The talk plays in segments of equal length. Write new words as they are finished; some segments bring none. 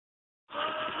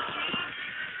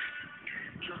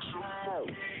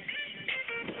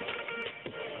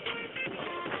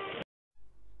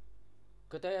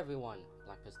Good day everyone,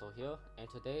 Black Pistol here, and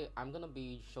today I'm gonna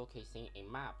be showcasing a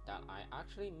map that I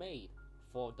actually made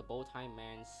for the Bowtie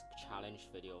Man's challenge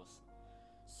videos.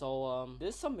 So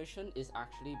this submission is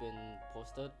actually been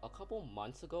posted a couple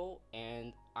months ago,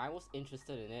 and I was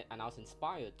interested in it and I was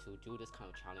inspired to do this kind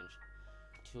of challenge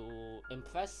to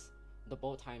impress the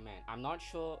Bowtie Man. I'm not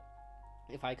sure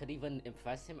if I could even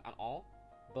impress him at all,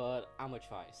 but I'm gonna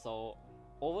try. So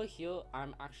over here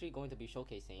I'm actually going to be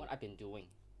showcasing what I've been doing.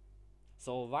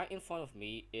 So right in front of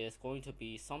me is going to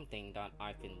be something that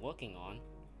I've been working on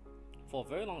for a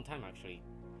very long time actually.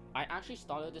 I actually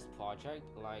started this project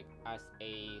like as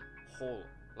a whole,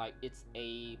 like it's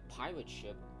a pirate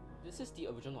ship. This is the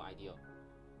original idea.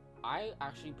 I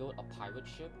actually built a pirate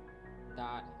ship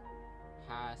that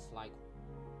has like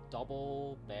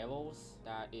double barrels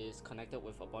that is connected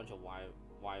with a bunch of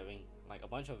wiring, like a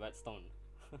bunch of redstone.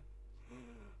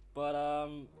 But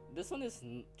this one is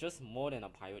just more than a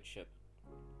pirate ship.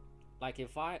 Like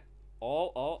if I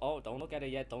don't look at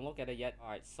it yet, don't look at it yet.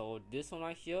 Alright, so this one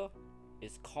right here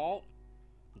is called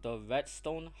the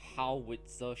Redstone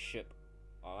Howitzer ship.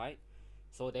 Alright,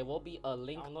 so there will be a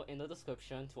link download in the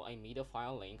description to a media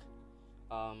file link.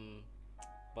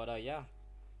 Yeah,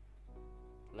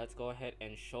 let's go ahead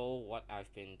and show what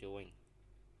I've been doing.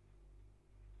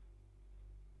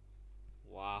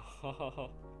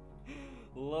 Wow.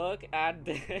 Look at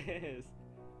this.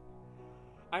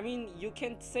 I mean, you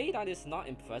can say that it's not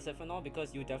impressive and all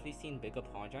because you've definitely seen bigger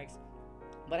projects.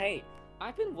 But hey,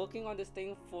 I've been working on this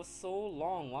thing for so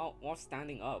long while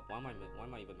standing up. Why am I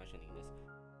even mentioning this?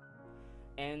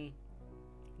 And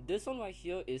this one right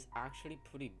here is actually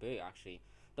pretty big actually.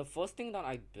 The first thing that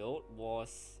I built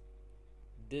was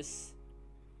these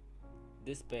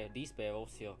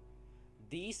barrels here.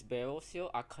 These barrels here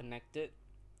are connected.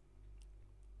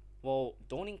 Well,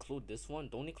 don't include this one.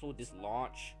 Don't include this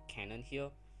large cannon here.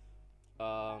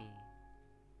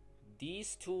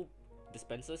 These two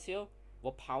dispensers here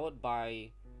were powered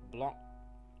by block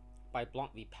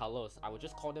repellers. I would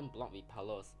just call them block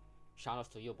repellers. Shout outs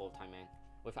to you, Bowtie Man.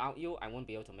 Without you, I won't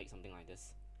be able to make something like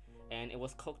this. And it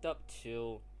was hooked up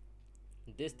to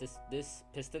this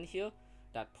piston here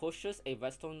that pushes a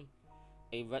redstone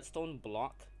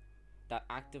block that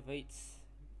activates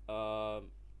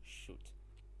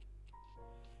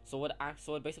So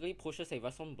it basically pushes a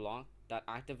redstone block that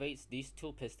activates these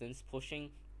two pistons,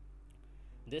 pushing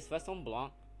this redstone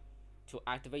block to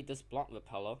activate this block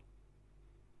repeller,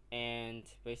 and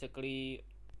basically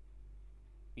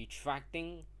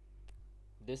retracting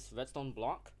this redstone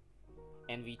block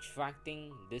and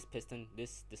retracting this piston,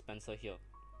 this dispenser here.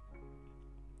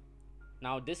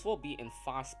 Now this will be in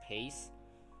fast pace,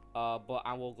 but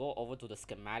I will go over to the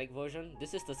schematic version.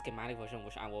 This is the schematic version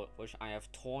which I have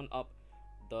torn up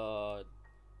the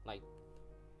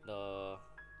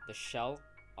shell.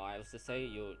 I was to say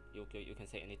you can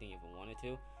say anything if you wanted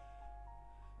to.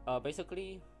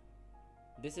 Basically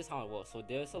this is how it works. So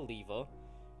there's a lever,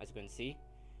 as you can see.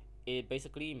 It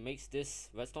basically makes this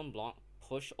redstone block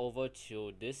push over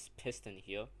to this piston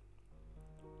here.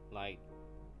 Like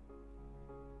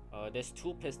there's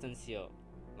two pistons here,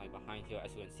 like behind here,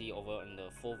 as you can see over in the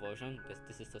full version.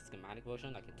 This is the schematic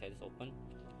version. I can tear this open.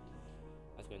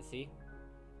 As you can see,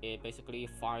 it basically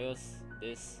fires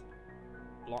this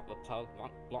block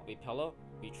repeller,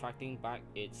 retracting back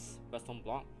its redstone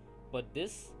block. But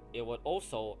this, it would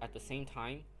also at the same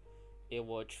time, it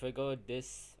will trigger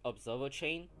this observer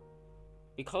chain,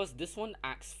 because this one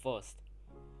acts first,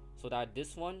 so that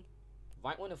this one,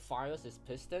 right when it fires its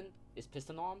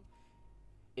piston arm,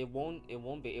 it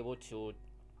won't be able to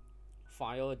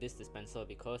fire this dispenser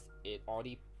because it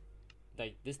already,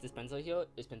 like this dispenser here,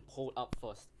 it's been pulled up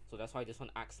first. So that's why this one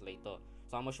acts later.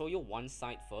 So I'm gonna show you one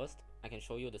side first. I can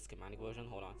show you the schematic version.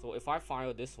 Hold on. So if I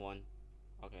fire this one,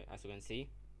 okay, as you can see,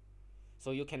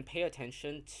 so you can pay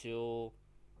attention to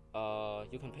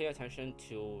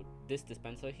this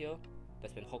dispenser here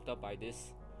that's been hooked up by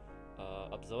this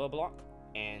observer block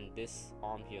and this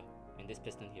arm here and this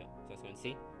piston here. So as you can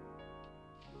see,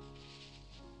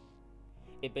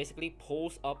 it basically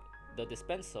pulls up the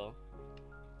dispenser,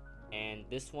 and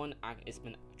this one is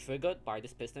been triggered by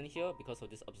this piston here because of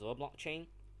this observer block chain.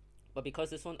 But because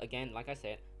this one, again, like I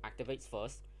said, activates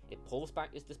first, it pulls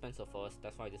back its dispenser first.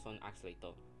 That's why this one acts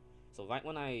later. So right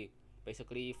when I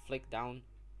basically flick down,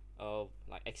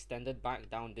 like extended back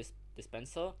down this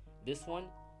dispenser, this one,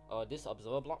 this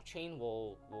observer block chain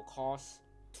will cause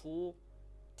 2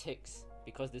 ticks,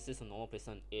 because this is a normal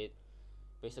piston. It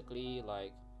basically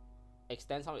like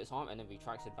extends out its arm and then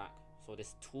retracts it back. So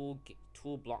there's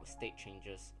two block state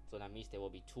changes. So that means there will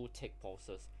be 2 tick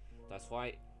pulses. That's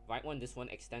why right when this one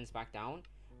extends back down,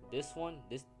 this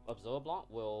observer block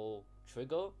will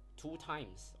trigger 2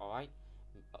 times, alright,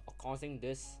 causing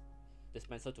this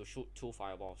dispenser to shoot 2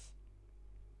 fireballs.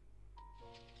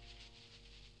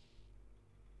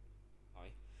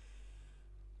 Alright.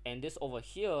 And this over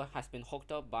here has been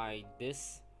hooked up by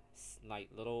this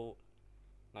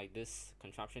this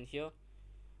contraption here.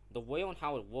 The way on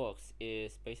how it works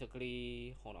is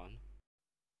basically, hold on.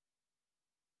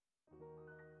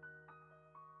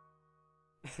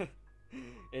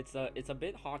 It's a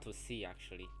bit hard to see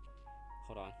actually.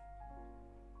 Hold on.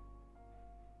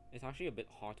 It's actually a bit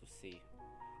hard to see.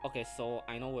 Okay, so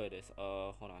I know where it is.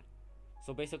 Hold on.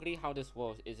 So basically how this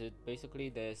works is it basically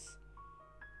this.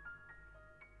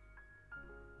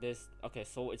 Okay,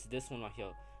 so it's this one right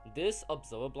here. This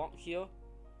observer block here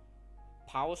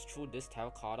powers through this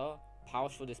terracotta,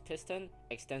 powers through this piston,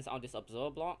 extends out this observer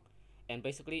block, and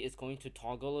basically it's going to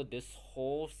toggle this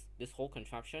whole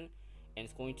contraption, and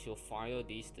it's going to fire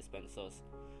these dispensers.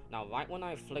 Now right when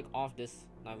I flick on this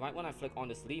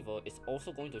lever, it's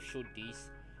also going to shoot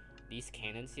these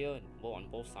cannons here, well, on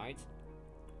both sides.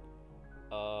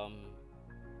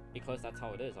 Because that's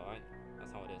how it is, alright?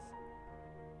 That's how it is.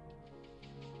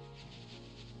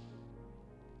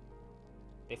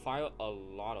 They fire a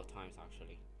lot of times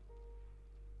actually.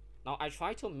 Now I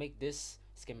try to make this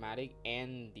schematic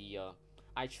and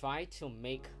I try to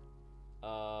make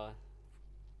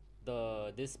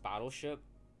this battleship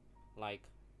like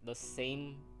the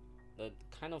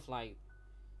kind of like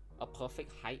a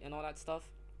perfect height and all that stuff,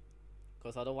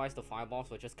 because otherwise the fireballs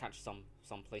will just catch some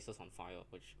places on fire,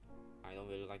 which I don't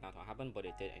really like that to happen, but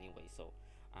it did anyway, so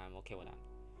I'm okay with that.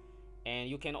 And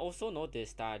you can also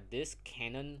notice that this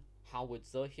cannon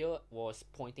howitzer here was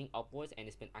pointing upwards and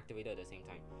it's been activated at the same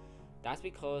time. That's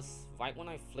because right when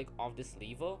I flick off this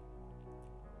lever,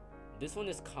 this one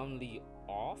is currently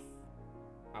off.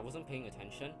 I wasn't paying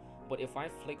attention, but if I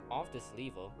flick off this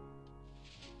lever,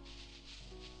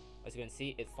 as you can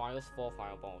see, it fires 4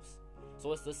 fireballs.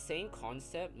 So it's the same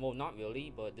concept. Well, not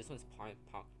really, but this one's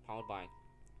powered by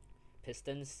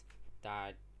pistons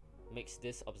that makes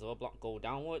this observer block go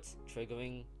downwards,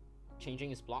 changing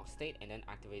its block state, and then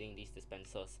activating these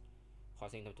dispensers,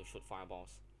 causing them to shoot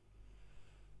fireballs.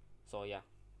 So yeah.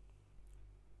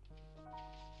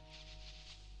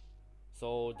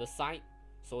 So the side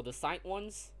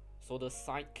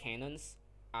cannons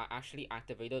are actually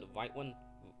activated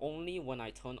only when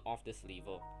I turn off this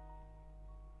lever.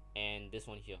 And this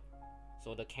one here.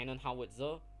 So the cannon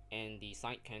howitzer and the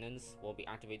side cannons will be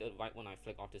activated right when I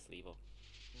flick off this lever.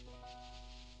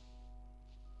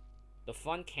 The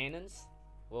front cannons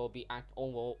will be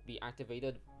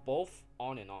activated both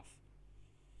on and off.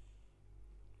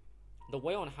 The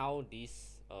way on how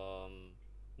this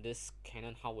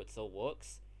cannon howitzer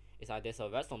works is that there's a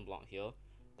redstone block here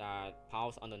that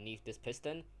powers underneath this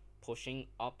piston, pushing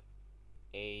up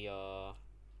a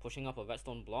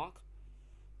redstone block,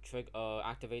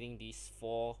 activating these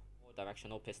 4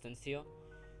 directional pistons here.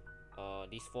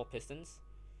 These 4 pistons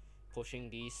pushing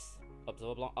these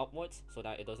observer block upwards so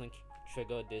that it doesn't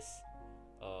trigger this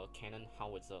cannon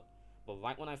howitzer. But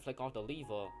right when I flick off the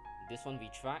lever, this one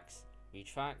retracts,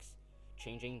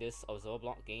 changing this observer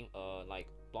block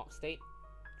block state,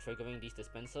 triggering these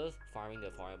dispensers, firing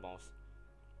the fireballs.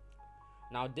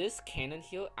 Now this cannon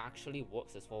here actually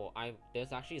works as well.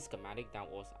 There's actually a schematic that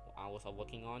I was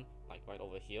working on, like right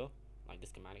over here, like this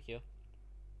schematic here.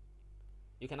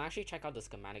 You can actually check out the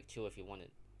schematic too if you want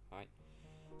it, right?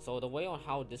 So the way on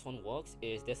how this one works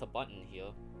is there's a button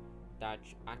here that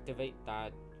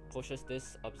pushes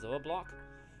this observer block,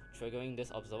 triggering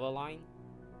this observer line,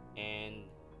 and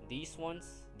these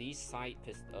side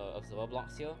observer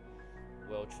blocks here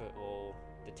will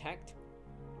detect.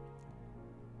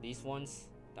 These ones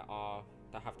that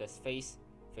have this face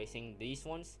facing these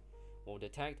ones will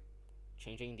detect,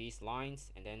 changing these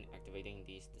lines and then activating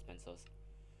these dispensers.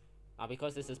 Now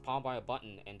because this is powered by a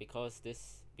button, and because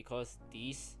this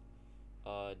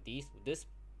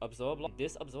observer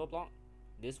block,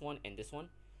 this one and this one,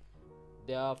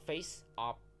 their face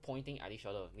are pointing at each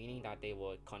other, meaning that they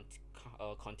will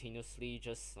continuously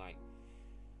just like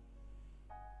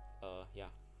yeah.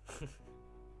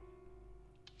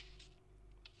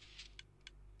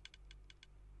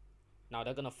 Now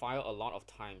they're gonna fire a lot of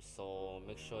times, so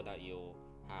make sure that you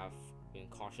have been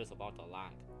cautious about the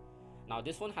lag. Now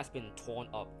this one has been torn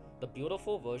up. The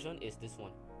beautiful version is this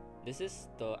one. This is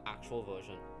the actual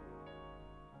version.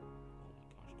 Oh my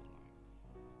gosh,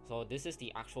 the lag. So this is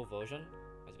the actual version,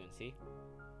 as you can see.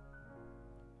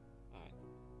 Alright.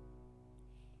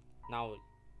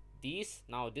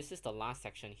 Now this is the last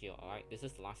section here, alright? This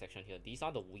is the last section here. These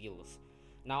are the wheels.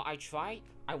 Now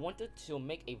I wanted to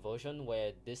make a version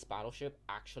where this battleship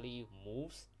actually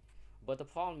moves, but the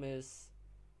problem is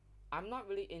I'm not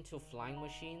really into flying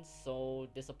machines, so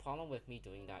there's a problem with me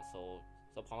doing that, so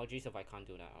apologies if I can't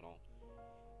do that at all.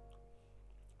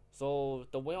 So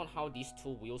the way on how these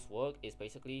two wheels work is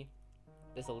basically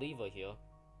there's a lever here.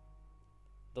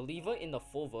 The lever in the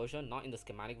full version, not in the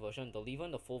schematic version, the lever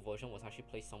in the full version was actually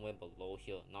placed somewhere below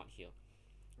here, not here.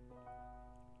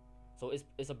 So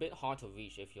it's a bit hard to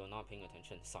reach if you're not paying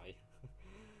attention, sorry.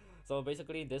 So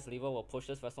basically this lever will push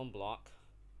this redstone block,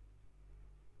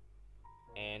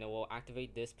 and it will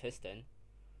activate this piston,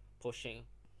 pushing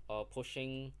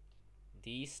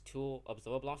these two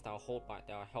observer blocks that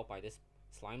are held by this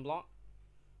slime block.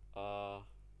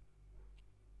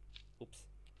 Oops,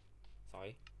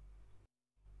 sorry.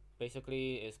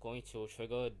 Basically, it's going to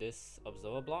trigger this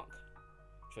observer block,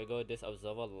 trigger this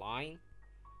observer line,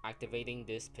 activating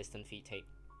this piston feed tape.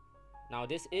 Now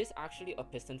this is actually a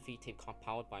piston feed tape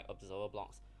powered by observer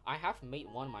blocks. I have made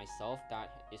one myself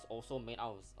that is also made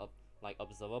out of like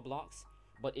observer blocks,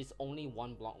 but it's only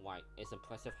one block wide. It's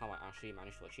impressive how I actually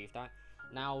managed to achieve that.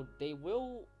 Now they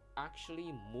will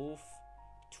actually move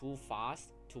too fast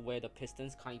to where the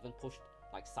pistons can't even push,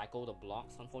 like cycle the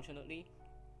blocks, unfortunately.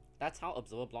 That's how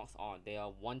observer blocks are. They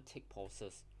are 1 tick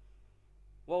pulses.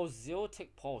 Well, 0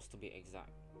 tick pulse to be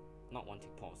exact. Not 1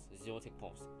 tick pulse, 0 tick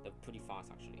pulse. They're pretty fast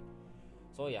actually.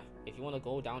 So yeah, if you want to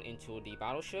go down into the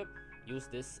battleship, use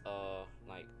this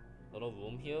like little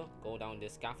room here, go down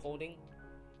this scaffolding,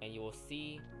 and you will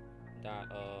see that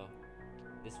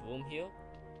this room here,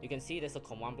 you can see there's a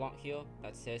command block here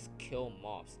that says kill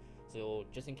mobs. So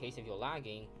just in case if you're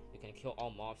lagging, you can kill all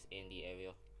mobs in the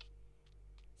area.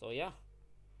 So yeah.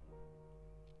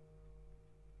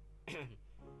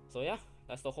 So yeah,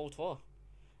 that's the whole tour.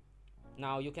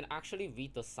 Now you can actually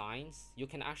read the signs. You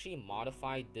can actually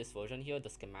modify this version here, the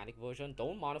schematic version.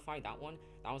 Don't modify that one.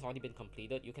 That one's already been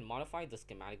completed. You can modify the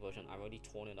schematic version. I've already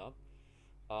torn it up.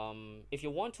 If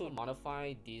you want to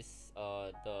modify this,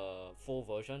 the full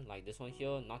version, like this one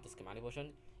here, not the schematic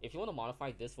version. If you want to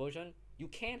modify this version, you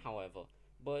can, however.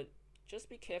 But just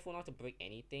be careful not to break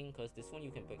anything, because this one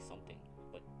you can break something,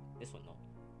 but this one no.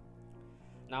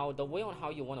 Now the way on how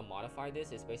you want to modify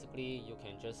this is basically you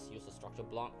can just use the structure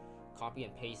block, copy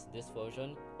and paste this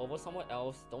version over somewhere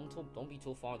else. Don't be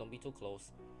too far, don't be too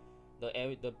close.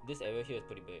 This area here is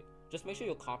pretty big. Just make sure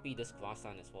you copy this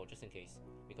grassland as well, just in case,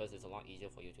 because it's a lot easier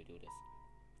for you to do this.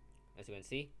 As you can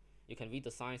see, you can read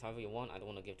the signs however you want. I don't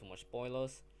want to give too much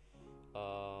spoilers.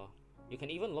 You can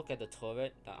even look at the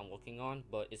turret that I'm working on,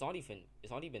 but it's already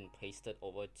been pasted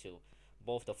over to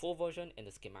both the full version and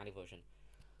the schematic version.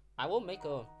 I will make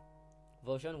a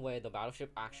version where the battleship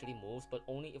actually moves, but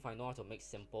only if I know how to make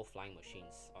simple flying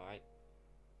machines, alright?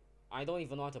 I don't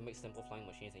even know how to make simple flying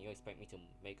machines, and you expect me to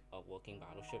make a working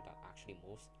battleship that actually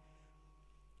moves.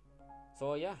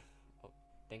 So yeah,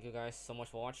 thank you guys so much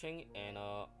for watching, and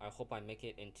I hope I make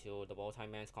it into the Bowtie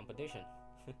Man's competition.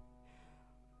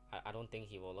 I don't think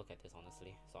he will look at this,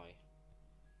 honestly, sorry.